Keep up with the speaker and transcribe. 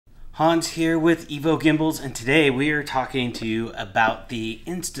Hans here with Evo Gimbals, and today we are talking to you about the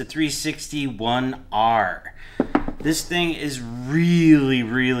Insta360 ONE R. This thing is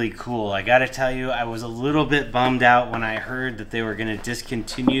really cool. I gotta tell you, I was a little bit bummed out when I heard that they were gonna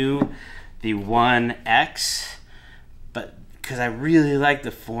discontinue the ONE X, but because I really like the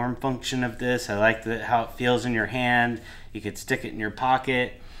form function of this. I like how it feels in your hand. You could stick it in your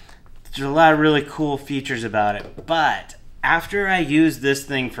pocket. There's a lot of really cool features about it, but after I used this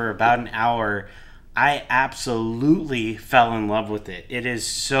thing for about an hour, I absolutely fell in love with it. It is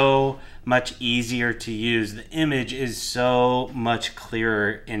so much easier to use. The image is so much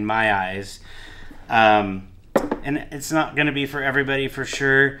clearer in my eyes. And it's not going to be for everybody for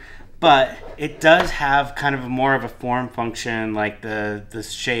sure, but it does have kind of more of a form function like the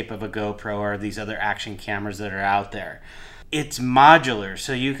shape of a GoPro or these other action cameras that are out there. It's modular,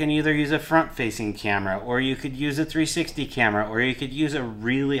 so you can either use a front-facing camera, or you could use a 360 camera, or you could use a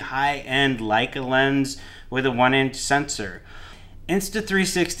really high-end Leica lens with a 1-inch sensor.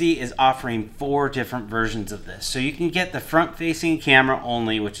 Insta360 is offering 4 different versions of this. So you can get the front-facing camera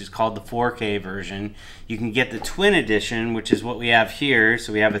only, which is called the 4K version. You can get the twin edition, which is what we have here.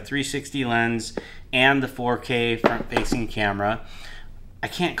 So we have a 360 lens and the 4K front-facing camera. I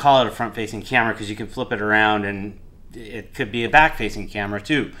can't call it a front-facing camera because you can flip it around and it could be a back-facing camera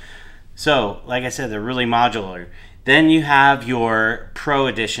too. So, like I said, they're really modular. Then you have your Pro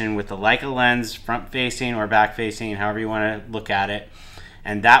Edition with the Leica lens, front-facing or back-facing, however you want to look at it.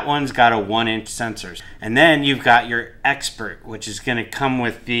 And that one's got a 1-inch sensor. And then you've got your Expert, which is going to come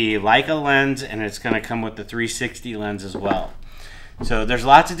with the Leica lens, and it's going to come with the 360 lens as well. So there's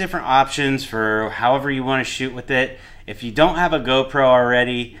lots of different options for however you want to shoot with it. If you don't have a GoPro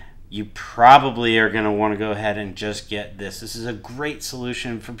already, you probably are going to want to go ahead and just get this. This is a great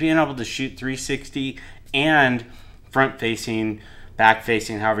solution for being able to shoot 360 and front-facing,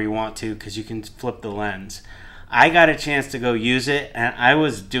 back-facing, however you want to, because you can flip the lens. I got a chance to go use it, and I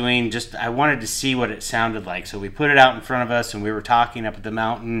wanted to see what it sounded like. So we put it out in front of us, and we were talking up at the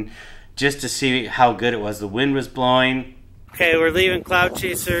mountain just to see how good it was. The wind was blowing. Okay, we're leaving Cloud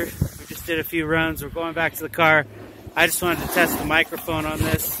Chaser. We just did a few runs. We're going back to the car. I just wanted to test the microphone on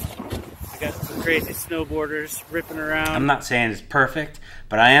this. Got some crazy snowboarders ripping around. I'm not saying it's perfect,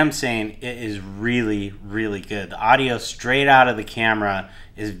 but I am saying it is really good. The audio straight out of the camera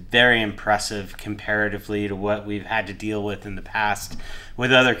is very impressive comparatively to what we've had to deal with in the past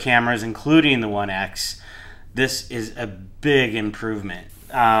with other cameras, including the ONE X. This is a big improvement.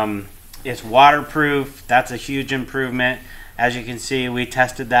 It's waterproof. That's a huge improvement. As you can see, we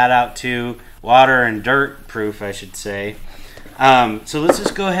tested that out too. Water and dirt proof, I should say. So let's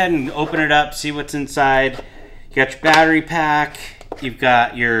just go ahead and open it up, see what's inside. You got your battery pack. You've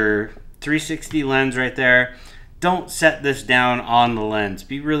got your 360 lens right there. Don't set this down on the lens.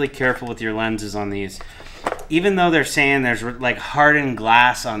 Be really careful with your lenses on these. Even though they're saying there's like hardened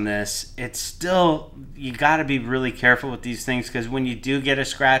glass on this, it's still, you got to be really careful with these things, because when you do get a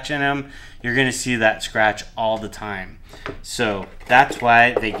scratch in them, you're going to see that scratch all the time. So that's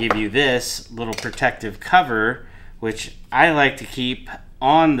why they give you this little protective cover, which I like to keep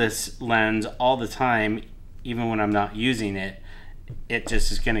on this lens all the time, even when I'm not using it. It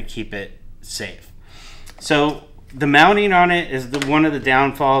just is going to keep it safe. So the mounting on it is one of the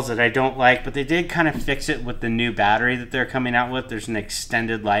downfalls that I don't like, but they did kind of fix it with the new battery that they're coming out with. There's an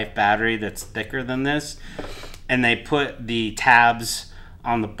extended life battery that's thicker than this, and they put the tabs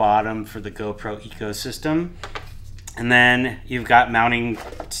on the bottom for the GoPro ecosystem. And then you've got mounting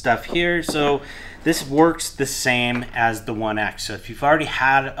stuff here. So this works the same as the ONE X. So if you've already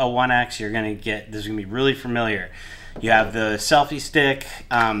had a ONE X, you're gonna get, this is gonna be really familiar. You have the selfie stick.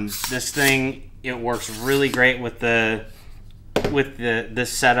 This thing, it works really great with this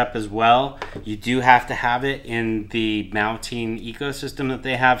setup as well. You do have to have it in the mounting ecosystem that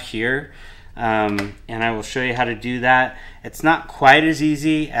they have here. And I will show you how to do that. It's not quite as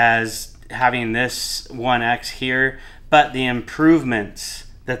easy as having this ONE X here, but the improvements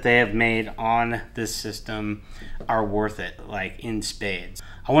that they have made on this system are worth it, like in spades.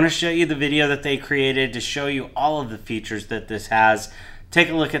 I want to show you the video that they created to show you all of the features that this has. Take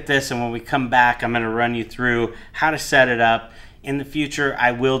a look at this, and when we come back, I'm going to run you through how to set it up. In the future,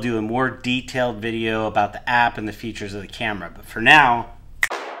 I will do a more detailed video about the app and the features of the camera, but for now,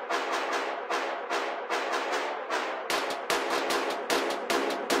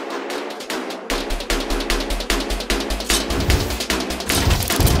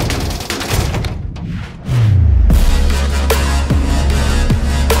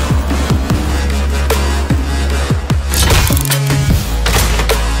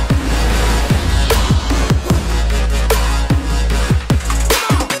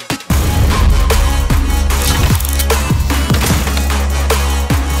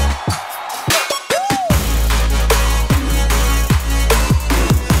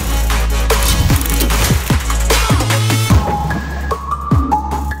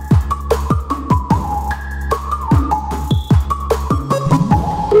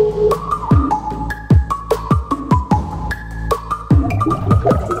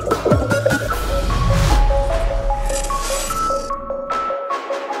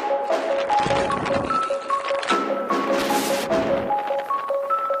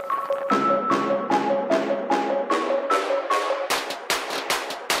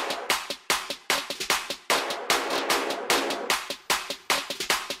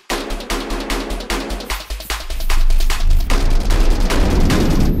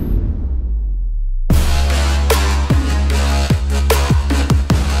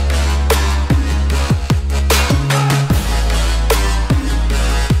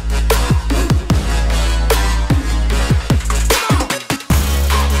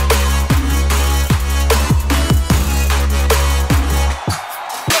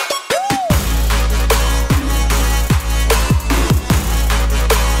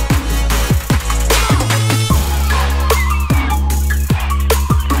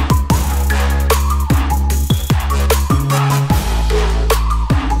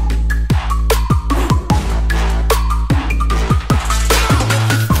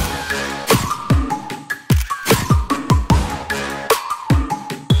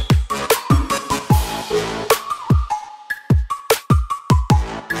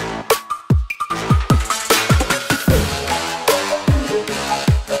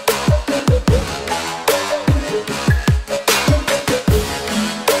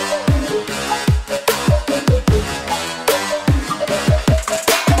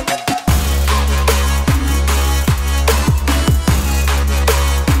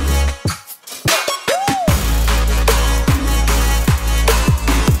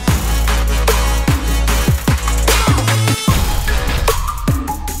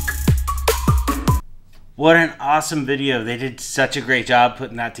 awesome video. They did such a great job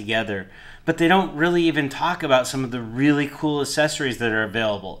putting that together. But they don't really even talk about some of the really cool accessories that are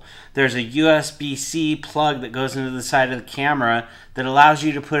available. There's a USB-C plug that goes into the side of the camera that allows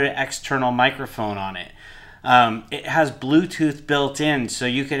you to put an external microphone on it. It has Bluetooth built in, so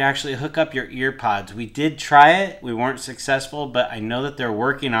you could actually hook up your ear pods. We did try it. We weren't successful, but I know that they're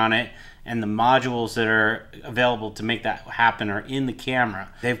working on it, and the modules that are available to make that happen are in the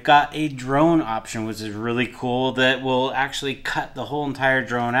camera. They've got a drone option, which is really cool, that will actually cut the whole entire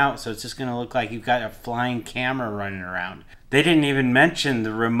drone out, so it's just going to look like you've got a flying camera running around. They didn't even mention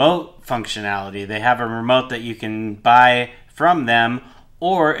the remote functionality. They have a remote that you can buy from them,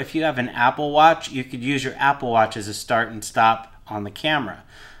 or if you have an Apple Watch, you could use your Apple Watch as a start and stop on the camera.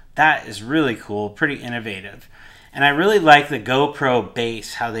 That is really cool, pretty innovative. And I really like the GoPro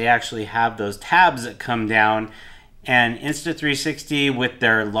base, how they actually have those tabs that come down. And Insta360, with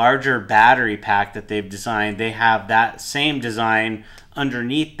their larger battery pack that they've designed, they have that same design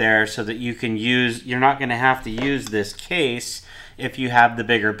underneath there so that you can use, you're not going to have to use this case if you have the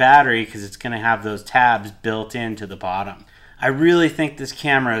bigger battery, because it's going to have those tabs built into the bottom. I really think this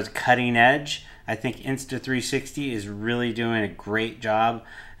camera is cutting edge. I think Insta360 is really doing a great job.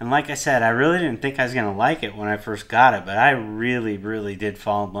 And like I said, I really didn't think I was going to like it when I first got it, but I really, really did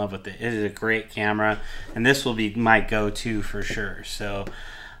fall in love with it. It is a great camera, and this will be my go-to for sure. So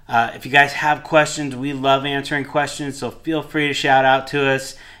if you guys have questions, we love answering questions, so feel free to shout out to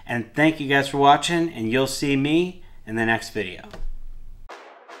us. And thank you guys for watching, and you'll see me in the next video.